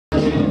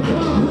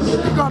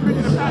music gonna be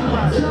in the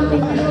background.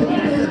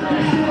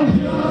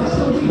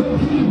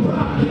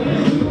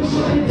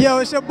 Yo,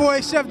 it's your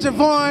boy Chef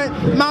Juvon.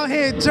 I'm out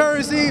here in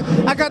Jersey.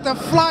 I got the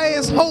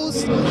flyest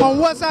host on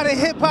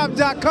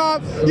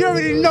whatsideofhiphop.com. You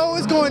already know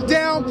it's going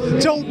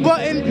down. Joe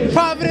Button,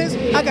 Providence.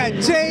 I got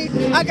Jay.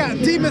 I got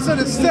Dmizz on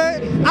the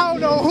set. I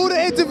don't know who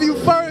to interview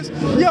first.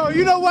 Yo,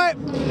 you know what?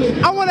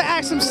 I want to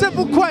ask some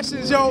simple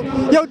questions, yo.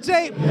 Yo,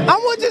 Jay, I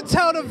want you to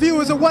tell the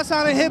viewers of What's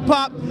Side of Hip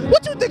Hop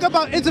what you think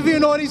about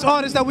interviewing all these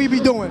artists that we be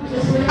doing.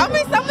 I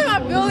mean, some of them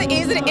are really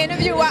easy to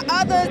interview, while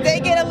others, they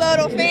get a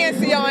little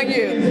fancy on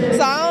you.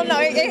 So I don't know,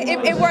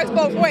 it works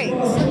both ways.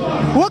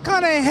 What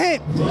kind of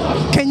hint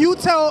can you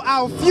tell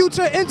our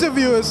future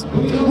interviewers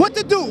what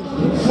to do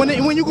when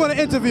you're going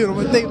to interview them?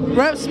 If they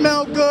rep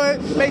smell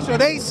good, make sure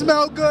they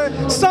smell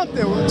good,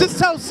 something. Just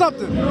tell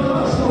something.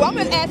 Well, I'm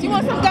going to ask, you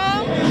want some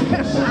gum?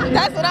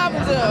 That's what I'm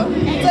going to do.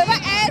 So if I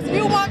ask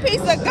you want a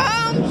piece of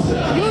gum,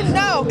 you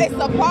know it's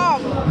a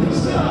problem.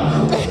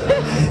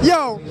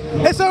 Yo,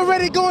 it's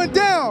already going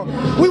down.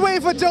 We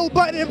waiting for Joe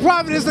Button and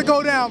Providence to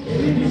go down.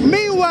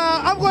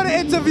 Meanwhile, I'm going to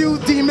interview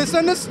Dmizz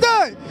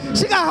Understood.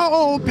 She got her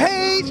own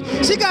page.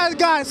 She got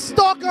guys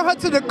stalking her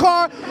to the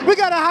car. We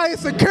got to hire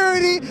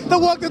security to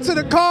walk into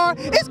the car.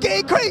 It's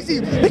getting crazy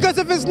because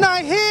if it's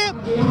not here,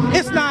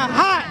 it's not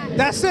hot.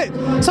 That's it.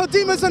 So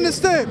Dmizz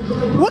Understood.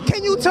 What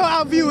can you tell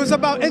our viewers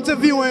about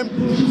interviewing?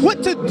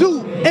 What to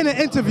do in an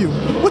interview?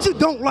 What you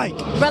don't like?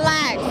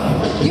 Relax.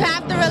 You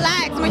have to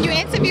relax when you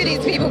interview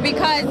these people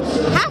because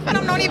half of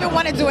them don't even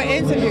want to do an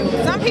interview.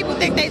 Some people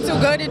think they're too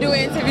good to do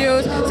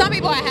interviews. Some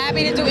people are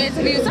happy to do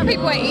interviews. Some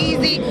people are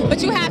easy,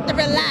 but you have to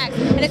relax.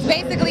 And it's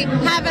basically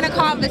having a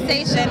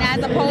conversation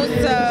as opposed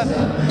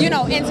to, you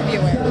know,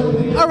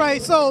 interviewing. All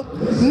right, so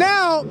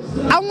now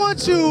I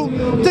want you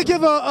to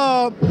give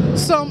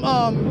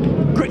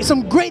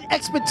some great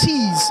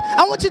expertise.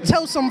 I want you to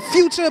tell some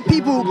future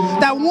people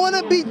that want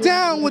to be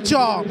down with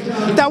y'all,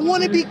 that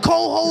want to be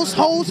co-hosts,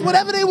 hosts,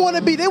 whatever they want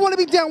to be. They want to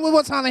be down with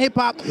What's Side of Hip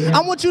Hop.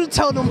 I want you to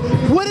tell them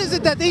what is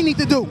it that they need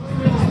to do.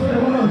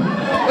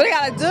 What they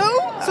gotta do?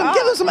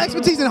 Give them some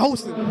expertise in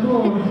hosting.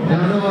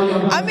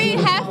 I mean,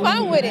 have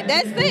fun with it.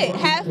 That's it.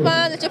 Have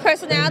fun. Let your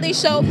personality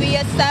show. Be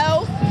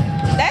yourself.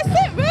 That's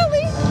it,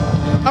 really.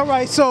 All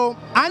right, so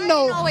I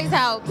know. Flirting always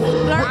helps.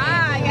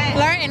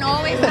 Flirting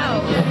always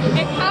helps.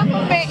 And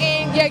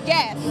complimenting your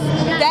guests.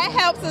 That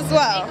helps as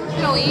well.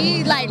 You know,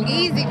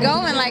 easy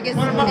going, like it's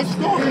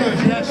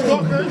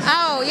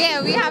oh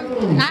yeah, we have.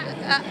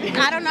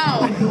 I don't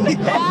know.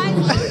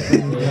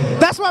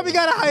 That's why we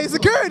gotta hire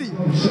security.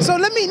 So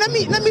let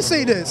me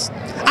say this.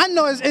 I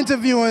know as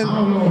interviewing,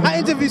 I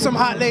interview some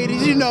hot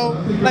ladies, you know,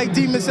 like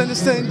Dmizz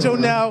and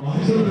Joneal,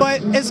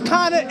 but it's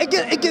kind of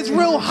it gets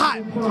real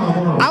hot.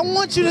 I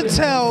want you to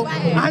tell.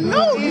 I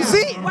know, you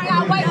see.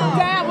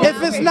 If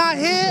it's not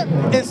here,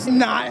 it's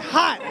not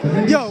hot.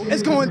 Yo,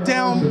 it's going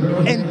down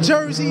in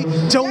Jersey,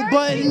 Joe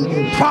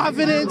Button,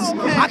 Providence.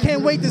 I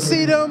can't wait to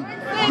see them.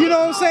 You know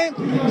what I'm saying?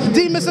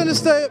 Dmizz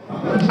Understood.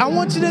 I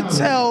want you to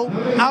tell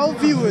our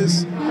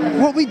viewers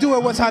what we do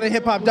at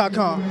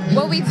whatsideofhiphop.com.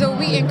 What we do,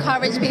 we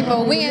encourage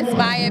people, we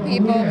inspire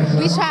people,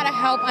 we try to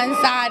help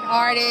unsigned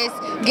artists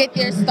get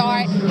their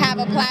start, have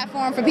a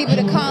platform for people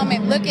to come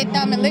and look at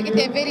them and look at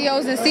their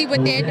videos and see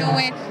what they're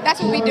doing.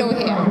 That's what we do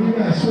here.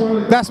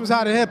 That's What's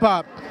Side of Hip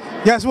Hop.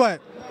 Guess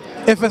what?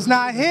 If it's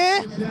not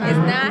here, it's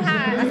not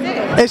hot. That's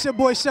it. It's your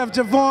boy Chef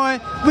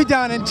Juvon. We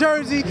down in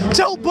Jersey.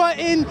 Joe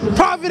Button,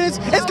 Providence.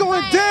 It's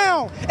going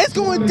down. It's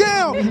going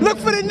down. Look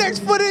for the next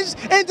footage,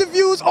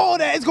 interviews, all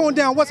that. It's going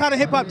down.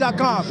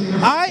 Whatsideofhiphop.com.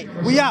 All right?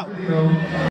 We out.